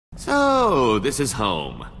So, this is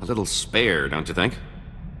home. A little spare, don't you think?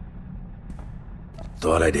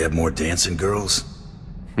 Thought I'd have more dancing girls?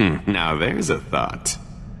 Now there's a thought.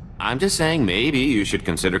 I'm just saying maybe you should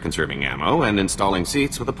consider conserving ammo and installing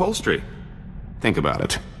seats with upholstery. Think about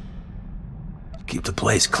it. Keep the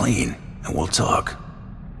place clean, and we'll talk.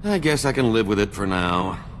 I guess I can live with it for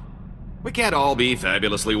now. We can't all be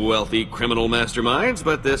fabulously wealthy criminal masterminds,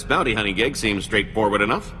 but this bounty hunting gig seems straightforward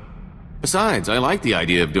enough. Besides, I like the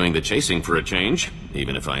idea of doing the chasing for a change,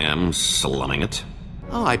 even if I am slumming it.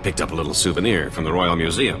 Oh, I picked up a little souvenir from the Royal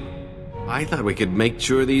Museum. I thought we could make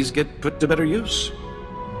sure these get put to better use.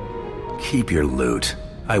 Keep your loot.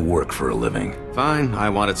 I work for a living. Fine, I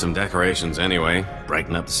wanted some decorations anyway.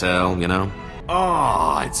 Brighten up the cell, you know?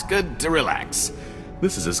 Oh, it's good to relax.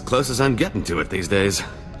 This is as close as I'm getting to it these days.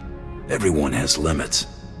 Everyone has limits.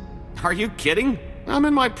 Are you kidding? I'm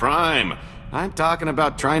in my prime. I'm talking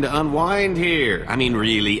about trying to unwind here. I mean,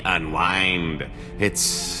 really unwind.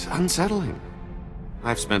 It's unsettling.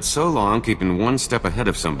 I've spent so long keeping one step ahead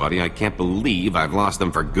of somebody, I can't believe I've lost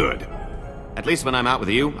them for good. At least when I'm out with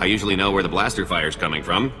you, I usually know where the blaster fire's coming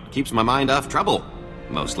from. Keeps my mind off trouble.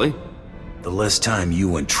 Mostly. The less time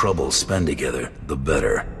you and Trouble spend together, the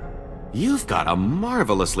better. You've got a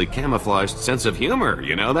marvelously camouflaged sense of humor,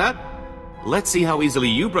 you know that? Let's see how easily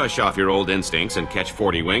you brush off your old instincts and catch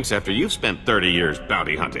 40 winks after you've spent 30 years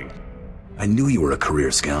bounty hunting. I knew you were a career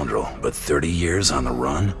scoundrel, but 30 years on the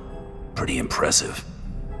run? Pretty impressive.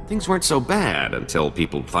 Things weren't so bad until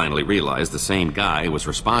people finally realized the same guy was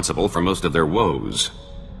responsible for most of their woes.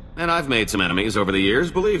 And I've made some enemies over the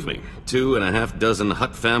years, believe me. 2.5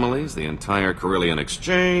 Hutt families, the entire Carillion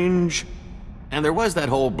Exchange. And there was that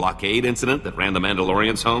whole blockade incident that ran the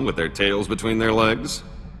Mandalorians home with their tails between their legs.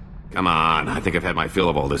 Come on, I think I've had my fill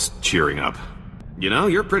of all this cheering up. You know,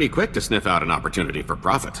 you're pretty quick to sniff out an opportunity for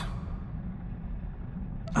profit.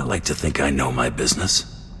 I like to think I know my business.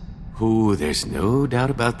 Ooh, there's no doubt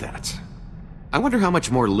about that. I wonder how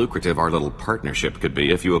much more lucrative our little partnership could be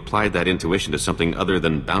if you applied that intuition to something other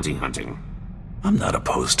than bounty hunting. I'm not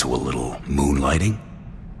opposed to a little moonlighting.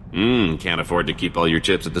 Can't afford to keep all your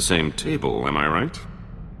chips at the same table, am I right?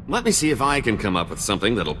 Let me see if I can come up with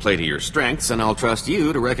something that'll play to your strengths, and I'll trust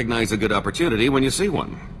you to recognize a good opportunity when you see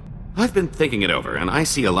one. I've been thinking it over, and I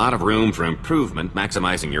see a lot of room for improvement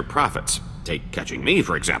maximizing your profits. Take catching me,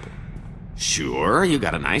 for example. Sure, you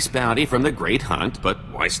got a nice bounty from the Great Hunt, but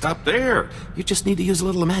why stop there? You just need to use a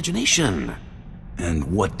little imagination.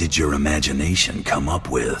 And what did your imagination come up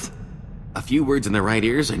with? A few words in the right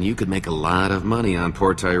ears, and you could make a lot of money on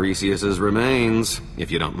poor Tiresias's remains, if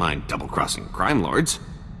you don't mind double-crossing crime lords.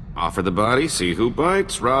 Offer the body, see who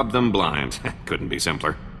bites, rob them blind. Couldn't be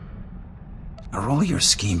simpler. Are all your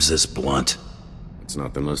schemes this blunt? It's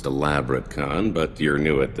not the most elaborate con, but you're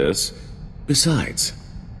new at this. Besides,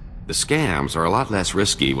 the scams are a lot less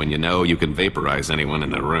risky when you know you can vaporize anyone in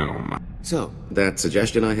the room. So, that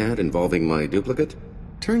suggestion I had involving my duplicate?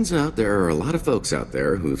 Turns out there are a lot of folks out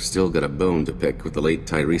there who've still got a bone to pick with the late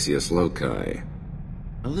Tiresias Loci.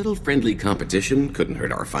 A little friendly competition couldn't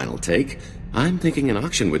hurt our final take. I'm thinking an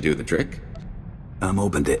auction would do the trick. I'm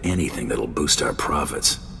open to anything that'll boost our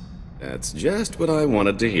profits. That's just what I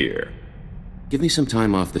wanted to hear. Give me some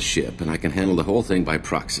time off the ship, and I can handle the whole thing by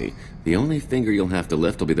proxy. The only finger you'll have to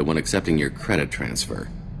lift will be the one accepting your credit transfer.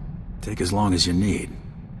 Take as long as you need.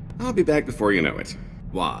 I'll be back before you know it.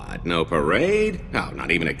 What, no parade? Oh,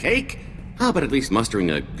 not even a cake? How about at least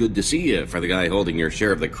mustering a good to see you for the guy holding your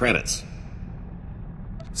share of the credits?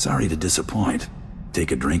 Sorry to disappoint.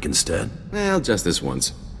 Take a drink instead? Well, just this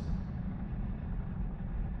once.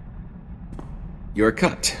 You're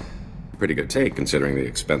cut. Pretty good take, considering the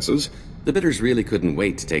expenses. The bidders really couldn't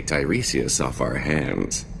wait to take Tiresias off our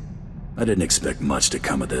hands. I didn't expect much to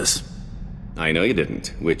come of this. I know you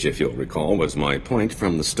didn't, which, if you'll recall, was my point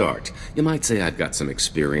from the start. You might say I've got some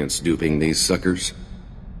experience duping these suckers.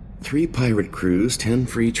 3 pirate crews, 10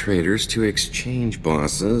 free traders, 2 exchange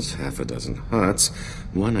bosses, half a dozen Hutts,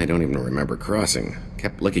 one I don't even remember crossing.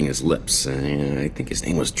 Kept licking his lips. I think his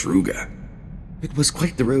name was Druga. It was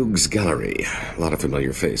quite the rogues gallery. A lot of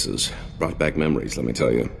familiar faces. Brought back memories, let me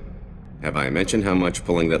tell you. Have I mentioned how much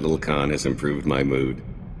pulling that little con has improved my mood?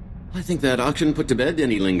 I think that auction put to bed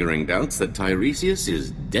any lingering doubts that Tiresias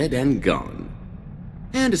is dead and gone.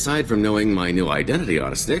 And aside from knowing my new identity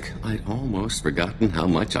on a stick, I'd almost forgotten how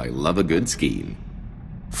much I love a good scheme.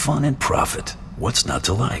 Fun and profit. What's not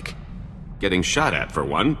to like? Getting shot at, for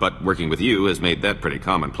one, but working with you has made that pretty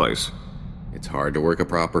commonplace. It's hard to work a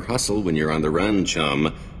proper hustle when you're on the run,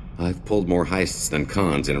 chum. I've pulled more heists than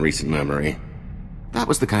cons in recent memory. That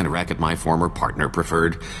was the kind of racket my former partner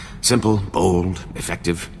preferred. Simple, bold,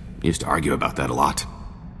 effective. Used to argue about that a lot.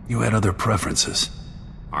 You had other preferences.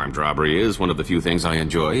 Armed robbery is one of the few things I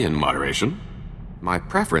enjoy in moderation. My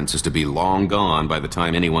preference is to be long gone by the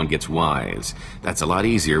time anyone gets wise. That's a lot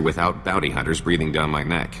easier without bounty hunters breathing down my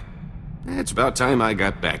neck. It's about time I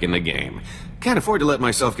got back in the game. Can't afford to let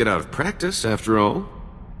myself get out of practice, after all.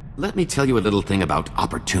 Let me tell you a little thing about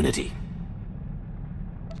opportunity.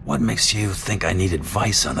 What makes you think I need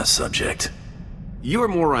advice on the subject? You're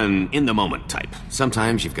more an in-the-moment type.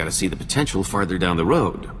 Sometimes you've got to see the potential farther down the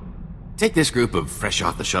road. Take this group of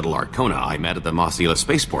fresh-off-the-shuttle Arcona I met at the Mossila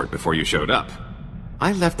spaceport before you showed up.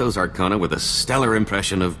 I left those Arcona with a stellar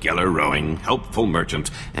impression of Geller rowing, helpful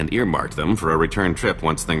merchant, and earmarked them for a return trip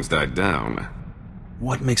once things died down.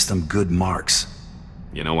 What makes them good marks?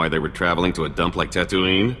 You know why they were traveling to a dump like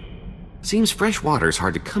Tatooine? Seems fresh water's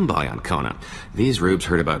hard to come by on Kona. These rubes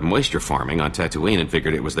heard about moisture farming on Tatooine and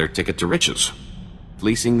figured it was their ticket to riches.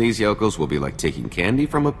 Fleecing these yokels will be like taking candy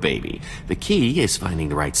from a baby. The key is finding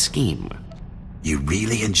the right scheme. You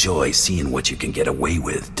really enjoy seeing what you can get away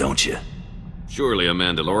with, don't you? Surely a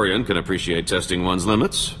Mandalorian can appreciate testing one's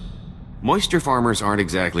limits. Moisture farmers aren't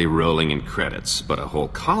exactly rolling in credits, but a whole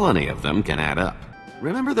colony of them can add up.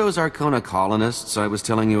 Remember those Arcona colonists I was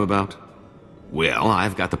telling you about? Well,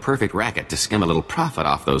 I've got the perfect racket to skim a little profit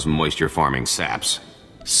off those moisture farming saps.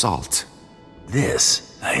 Salt.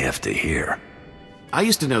 This I have to hear. I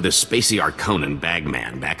used to know this spacey Arconan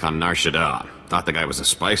bagman back on Nar Shaddaa. Thought the guy was a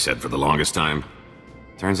spice head for the longest time.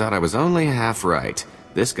 Turns out I was only half right.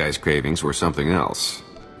 This guy's cravings were something else.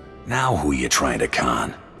 Now who you trying to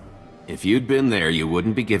con? If you'd been there, you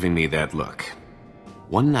wouldn't be giving me that look.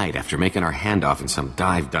 One night, after making our handoff in some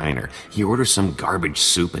dive diner, he orders some garbage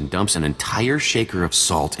soup and dumps an entire shaker of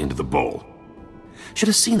salt into the bowl. Should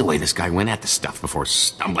have seen the way this guy went at the stuff before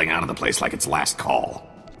stumbling out of the place like its last call.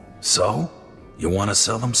 So? You want to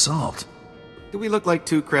sell them salt? Do we look like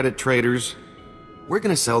two-credit traders? We're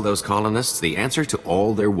gonna sell those colonists the answer to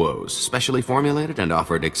all their woes, specially formulated and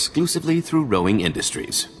offered exclusively through Rowing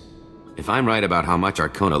Industries. If I'm right about how much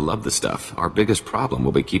Arcona love the stuff, our biggest problem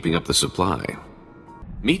will be keeping up the supply.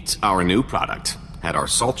 Meet our new product. Had our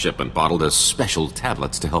salt shipment bottled as special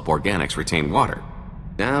tablets to help organics retain water.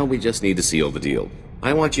 Now we just need to seal the deal.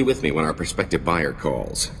 I want you with me when our prospective buyer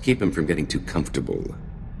calls. Keep him from getting too comfortable.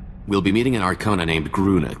 We'll be meeting an Arcona named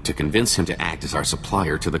Gruna to convince him to act as our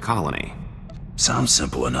supplier to the colony. Sounds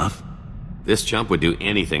simple enough. This chump would do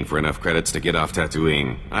anything for enough credits to get off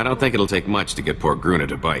Tatooine. I don't think it'll take much to get poor Gruna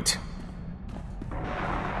to bite.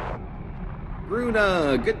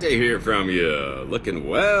 Gruna, good to hear from you. Looking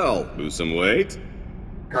well. Lose some weight?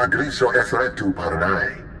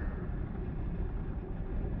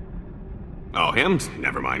 Oh, him?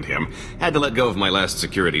 Never mind him. Had to let go of my last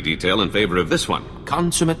security detail in favor of this one.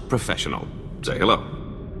 Consummate professional. Say hello.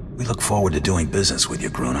 We look forward to doing business with you,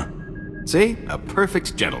 Gruna. See? A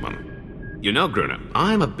perfect gentleman. You know, Gruna,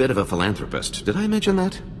 I'm a bit of a philanthropist. Did I mention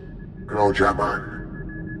that?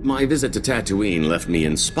 My visit to Tatooine left me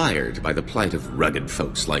inspired by the plight of rugged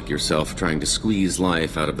folks like yourself trying to squeeze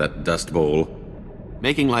life out of that dust bowl.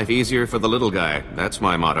 Making life easier for the little guy, that's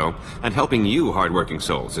my motto. And helping you hardworking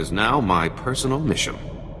souls is now my personal mission.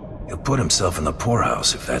 He'll put himself in the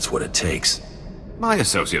poorhouse if that's what it takes. My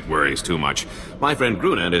associate worries too much. My friend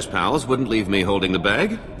Gruna and his pals wouldn't leave me holding the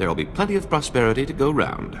bag. There'll be plenty of prosperity to go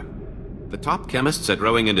round. The top chemists at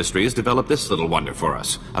Rowing Industries developed this little wonder for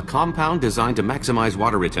us. A compound designed to maximize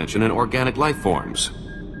water retention in organic life forms.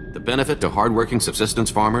 The benefit to hardworking subsistence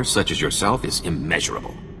farmers such as yourself is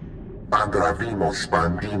immeasurable.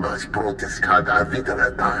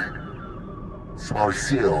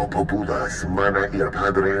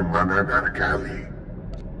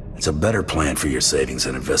 It's a better plan for your savings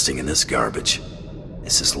than investing in this garbage.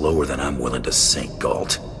 This is lower than I'm willing to sink,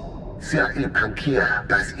 Gault.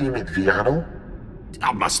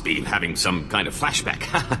 I must be having some kind of flashback.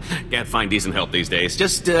 Can't find decent help these days.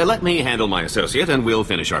 Just let me handle my associate and we'll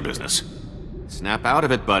finish our business. Snap out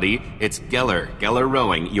of it, buddy. It's Geller. Geller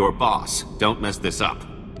Rowing, your boss. Don't mess this up.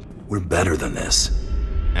 We're better than this.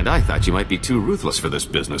 And I thought you might be too ruthless for this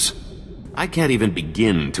business. I can't even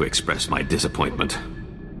begin to express my disappointment.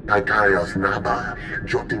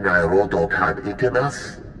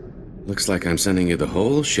 Looks like I'm sending you the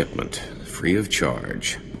whole shipment, free of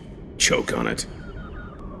charge. Choke on it.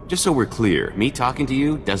 Just so we're clear, me talking to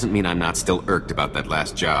you doesn't mean I'm not still irked about that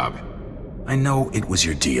last job. I know it was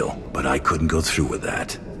your deal, but I couldn't go through with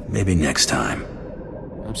that. Maybe next time.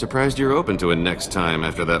 I'm surprised you're open to a next time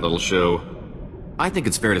after that little show. I think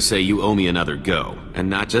it's fair to say you owe me another go, and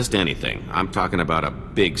not just anything. I'm talking about a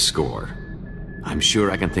big score. I'm sure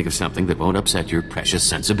I can think of something that won't upset your precious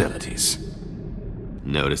sensibilities.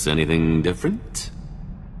 Notice anything different?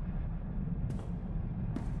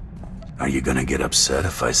 Are you gonna get upset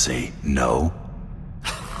if I say no?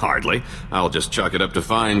 Hardly. I'll just chalk it up to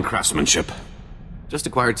fine craftsmanship. Just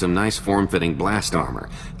acquired some nice form-fitting blast armor.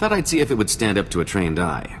 Thought I'd see if it would stand up to a trained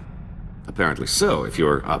eye. Apparently so, if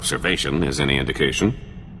your observation is any indication.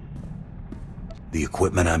 The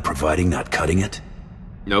equipment I'm providing not cutting it?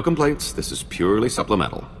 No complaints. This is purely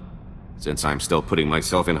supplemental. Since I'm still putting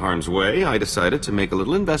myself in harm's way, I decided to make a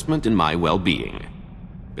little investment in my well-being.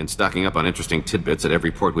 Been stocking up on interesting tidbits at every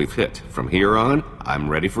port we've hit. From here on, I'm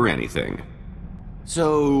ready for anything.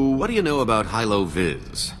 So, what do you know about Hilo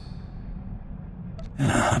Viz?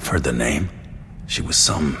 I've heard the name. She was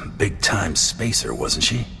some big-time spacer, wasn't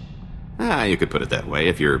she? You could put it that way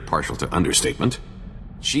if you're partial to understatement.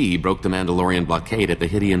 She broke the Mandalorian blockade at the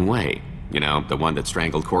Hydian Way. You know, the one that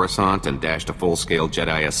strangled Coruscant and dashed a full-scale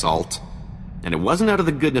Jedi assault. And it wasn't out of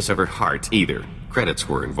the goodness of her heart, either. Credits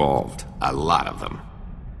were involved. A lot of them.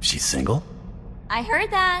 She's single? I heard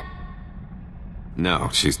that. No,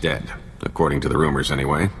 she's dead. According to the rumors,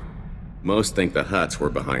 anyway. Most think the Hutts were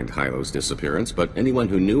behind Hilo's disappearance, but anyone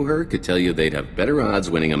who knew her could tell you they'd have better odds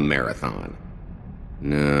winning a marathon.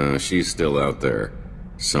 No, she's still out there.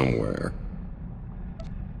 Somewhere.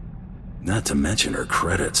 Not to mention her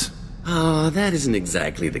credits. That isn't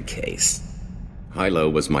exactly the case. Hilo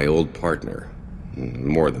was my old partner.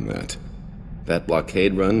 More than that. That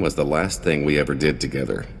blockade run was the last thing we ever did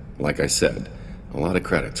together. Like I said, a lot of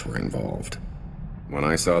credits were involved. When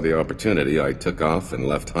I saw the opportunity, I took off and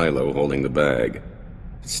left Hilo holding the bag.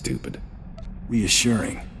 Stupid.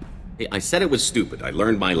 Reassuring. Hey, I said it was stupid. I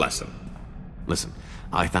learned my lesson. Listen,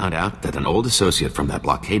 I found out that an old associate from that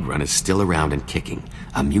blockade run is still around and kicking.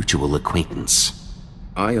 A mutual acquaintance.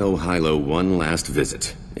 I owe Hilo one last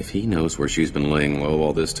visit. If he knows where she's been laying low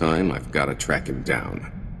all this time, I've got to track him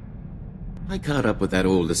down. I caught up with that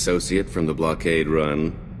old associate from the blockade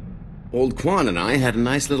run. Old Quan and I had a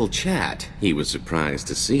nice little chat. He was surprised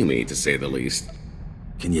to see me, to say the least.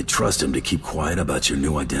 Can you trust him to keep quiet about your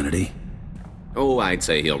new identity? Oh, I'd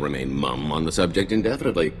say he'll remain mum on the subject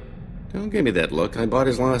indefinitely. Don't give me that look. I bought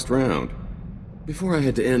his last round. Before I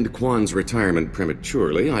had to end Quan's retirement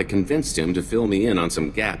prematurely, I convinced him to fill me in on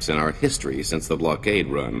some gaps in our history since the blockade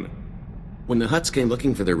run. When the Hutts came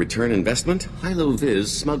looking for their return investment, Hilo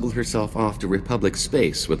Viz smuggled herself off to Republic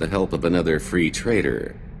space with the help of another free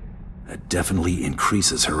trader. That definitely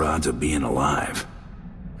increases her odds of being alive.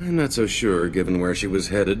 I'm not so sure, given where she was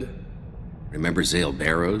headed. Remember Zale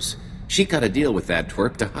Barrows? She cut a deal with that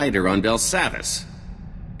twerp to hide her on Belsavis.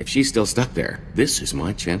 If she's still stuck there, this is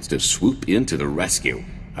my chance to swoop in to the rescue.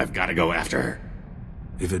 I've got to go after her.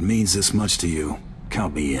 If it means this much to you,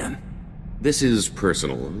 count me in. This is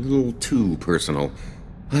personal, a little too personal.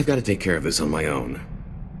 I've got to take care of this on my own.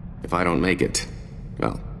 If I don't make it,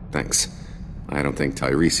 well, thanks. I don't think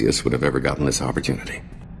Tiresias would have ever gotten this opportunity.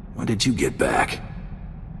 When did you get back?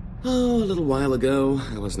 Oh, a little while ago.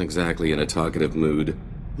 I wasn't exactly in a talkative mood.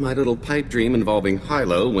 My little pipe dream involving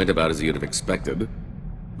Hilo went about as you'd have expected.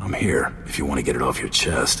 I'm here, if you want to get it off your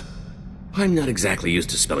chest. I'm not exactly used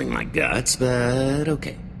to spilling my guts, but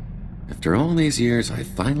okay. After all these years, I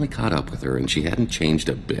finally caught up with her, and she hadn't changed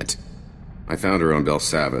a bit. I found her on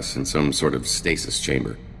Belsavis in some sort of stasis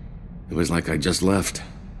chamber. It was like I just left.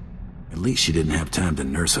 At least she didn't have time to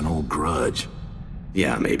nurse an old grudge.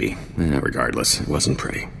 Yeah, maybe. Regardless, it wasn't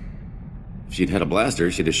pretty. If she'd had a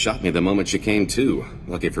blaster, she'd have shot me the moment she came to.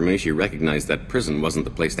 Lucky for me, she recognized that prison wasn't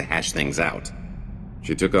the place to hash things out.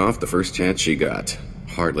 She took off the first chance she got.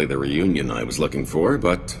 Hardly the reunion I was looking for,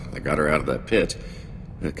 but I got her out of that pit.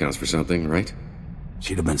 That counts for something, right?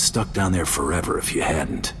 She'd have been stuck down there forever if you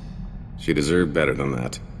hadn't. She deserved better than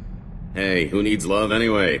that. Hey, who needs love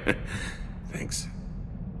anyway? Thanks.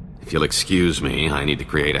 If you'll excuse me, I need to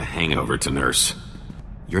create a hangover to nurse.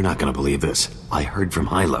 You're not gonna believe this. I heard from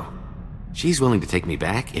Hilo. She's willing to take me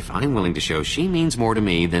back if I'm willing to show she means more to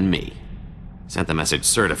me than me. Sent the message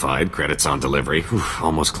certified, credits on delivery.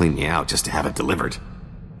 Almost cleaned me out just to have it delivered.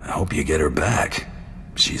 I hope you get her back.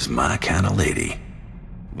 She's my kind of lady.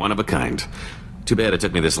 One of a kind. Too bad it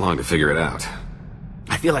took me this long to figure it out.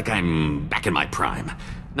 I feel like I'm back in my prime.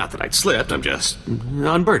 Not that I'd slipped, I'm just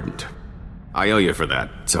unburdened. I owe you for that,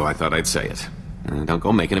 so I thought I'd say it. Don't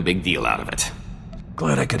go making a big deal out of it.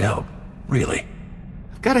 Glad I could help. Really.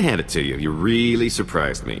 I've gotta hand it to you. You really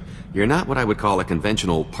surprised me. You're not what I would call a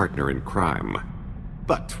conventional partner in crime.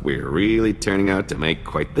 But we're really turning out to make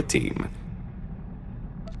quite the team.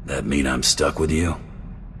 That mean I'm stuck with you?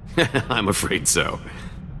 I'm afraid so.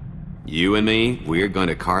 You and me, we're going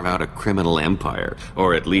to carve out a criminal empire,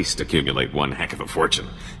 or at least accumulate one heck of a fortune.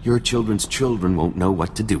 Your children's children won't know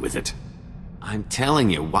what to do with it. I'm telling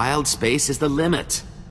you, wild space is the limit.